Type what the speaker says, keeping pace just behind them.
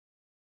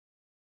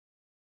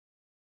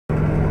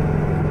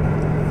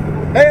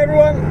Hey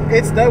everyone,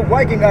 it's the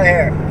Viking guy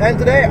here, and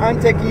today I'm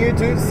taking you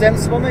to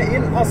Semsvannet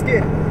in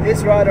Asker.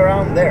 It's right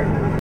around there.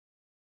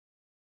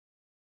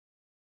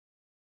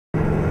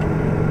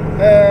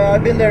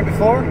 I've been there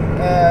before.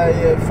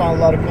 You found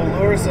a lot of cool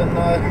lures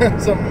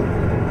and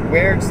some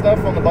weird stuff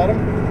on the bottom.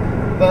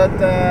 But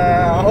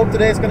I hope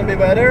today's going to be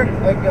better.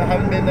 I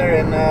haven't been there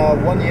in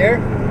 1 year,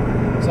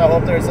 so I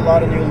hope there's a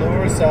lot of new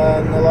lures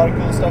and a lot of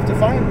cool stuff to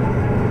find.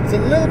 It's a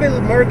little bit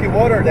murky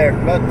water there,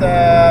 but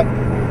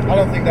I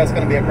don't think that's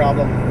going to be a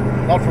problem.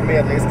 Not for me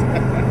at least.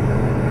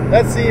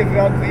 Let's see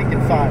what we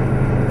can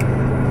find.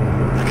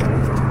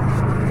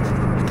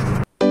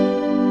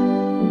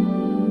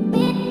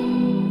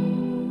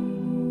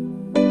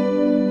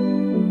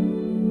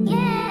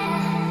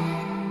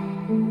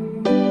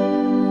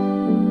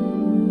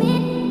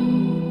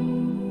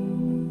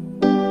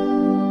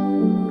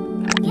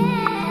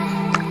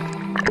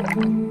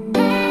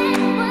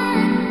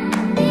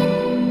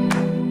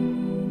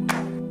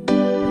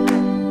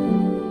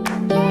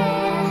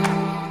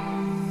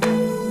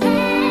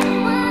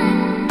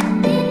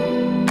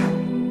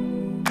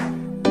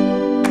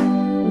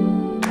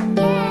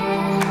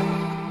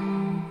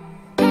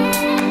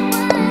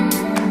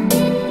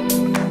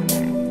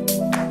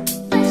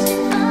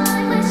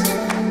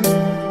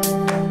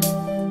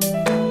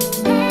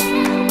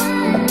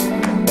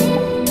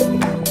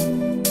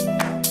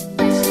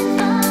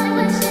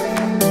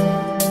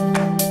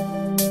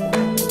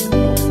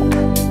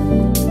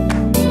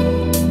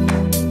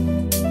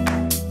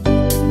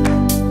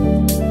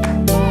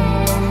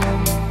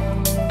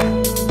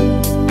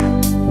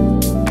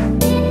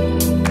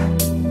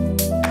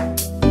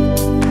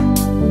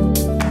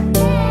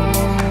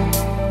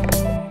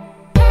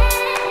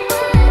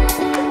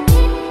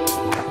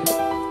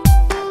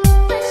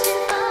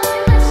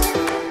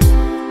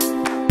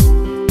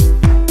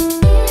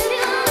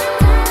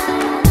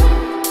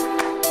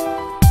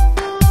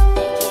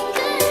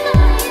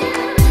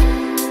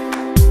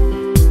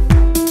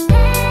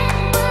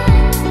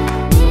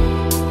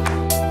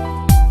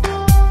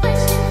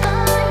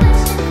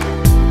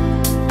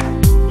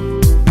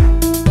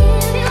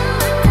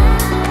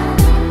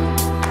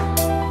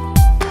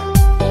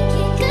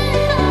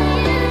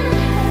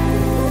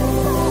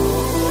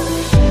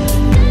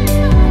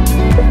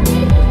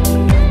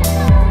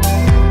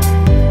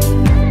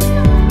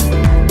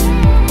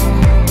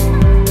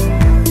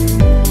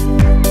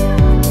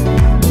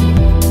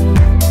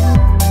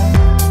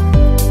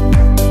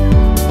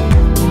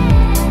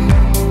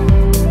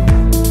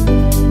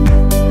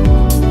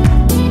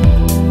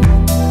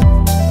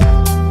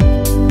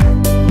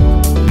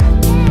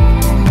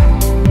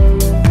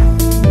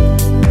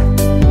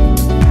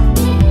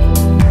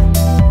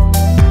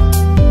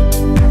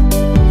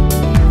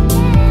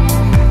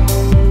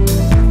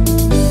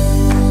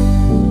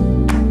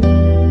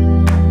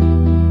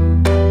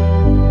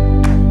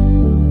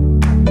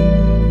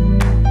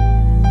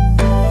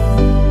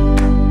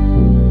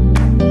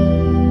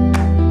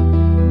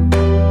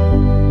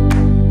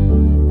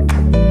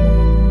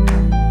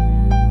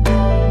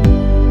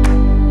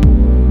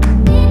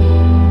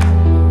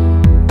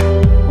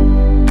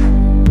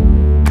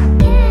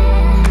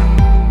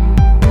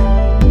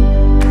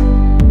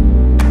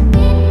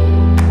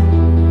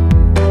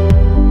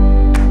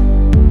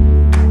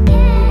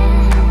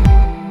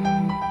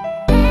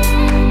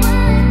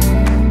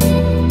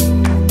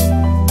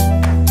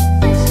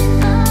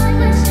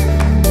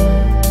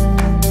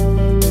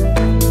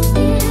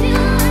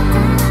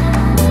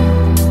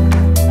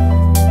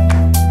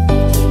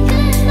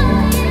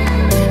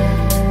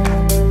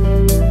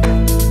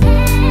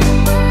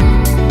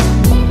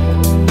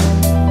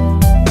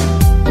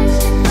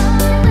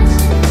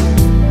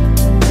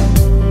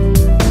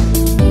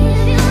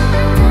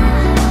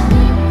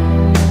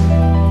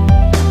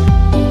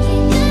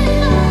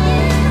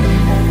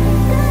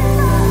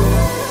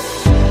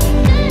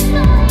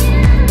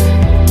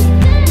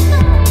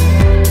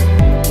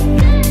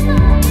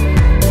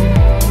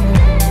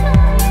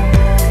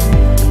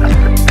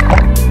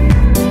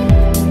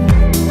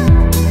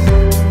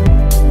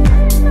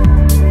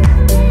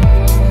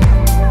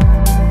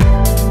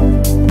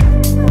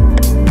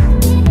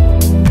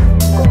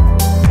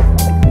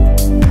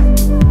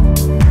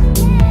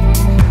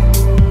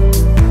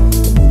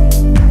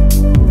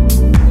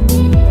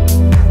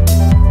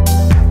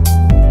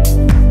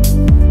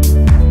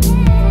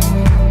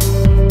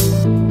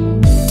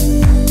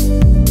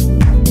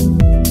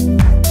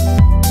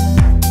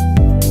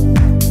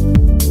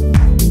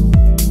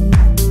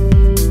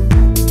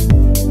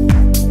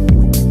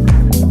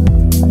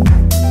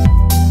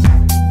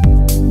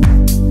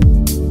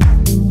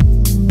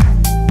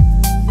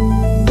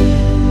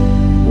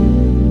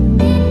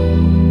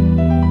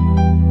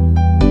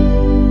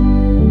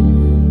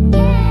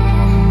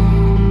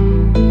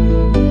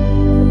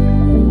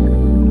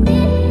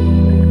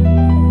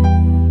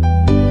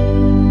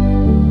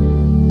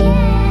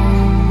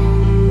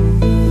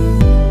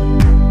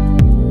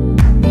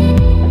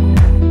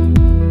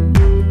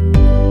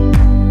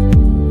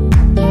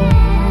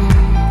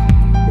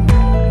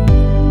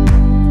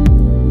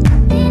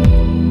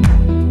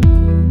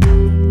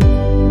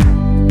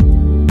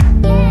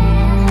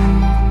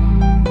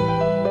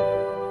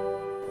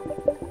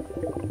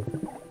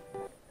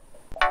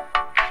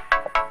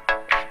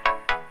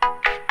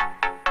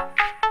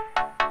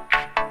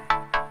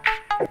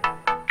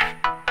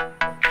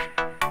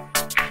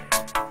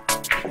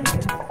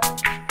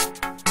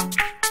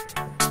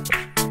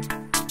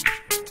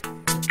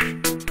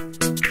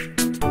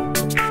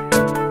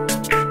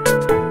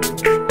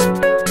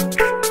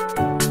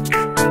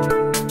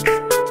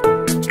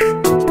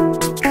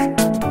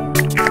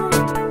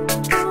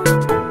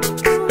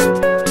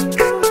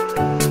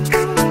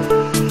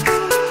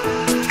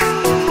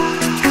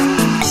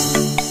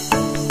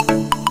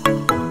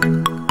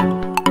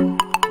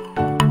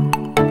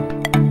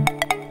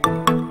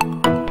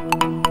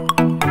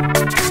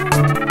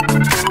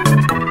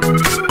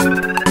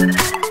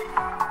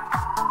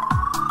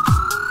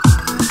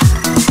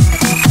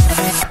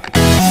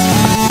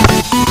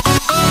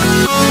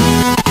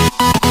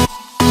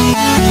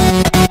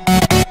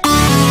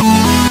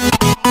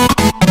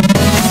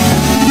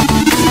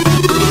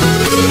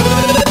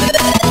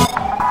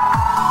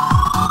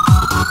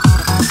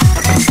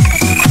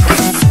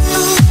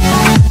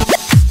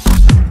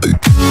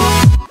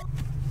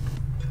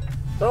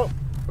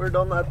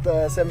 on at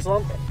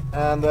Semsvannet,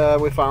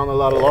 and we found a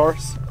lot of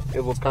lures.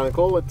 It was kind of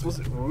cool. It was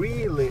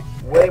really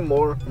way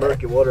more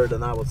murky water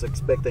than I was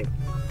expecting,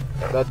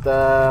 but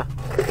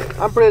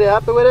I'm pretty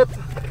happy with it.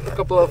 A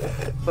couple of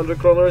 100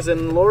 kroners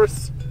in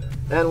lures,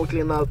 and we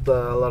cleaned out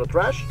a lot of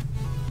trash,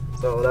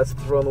 so that's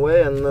thrown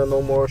away, and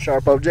no more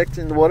sharp objects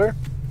in the water.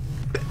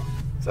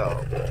 So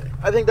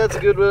I think that's a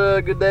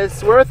good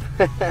day's worth.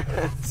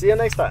 See you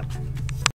next time.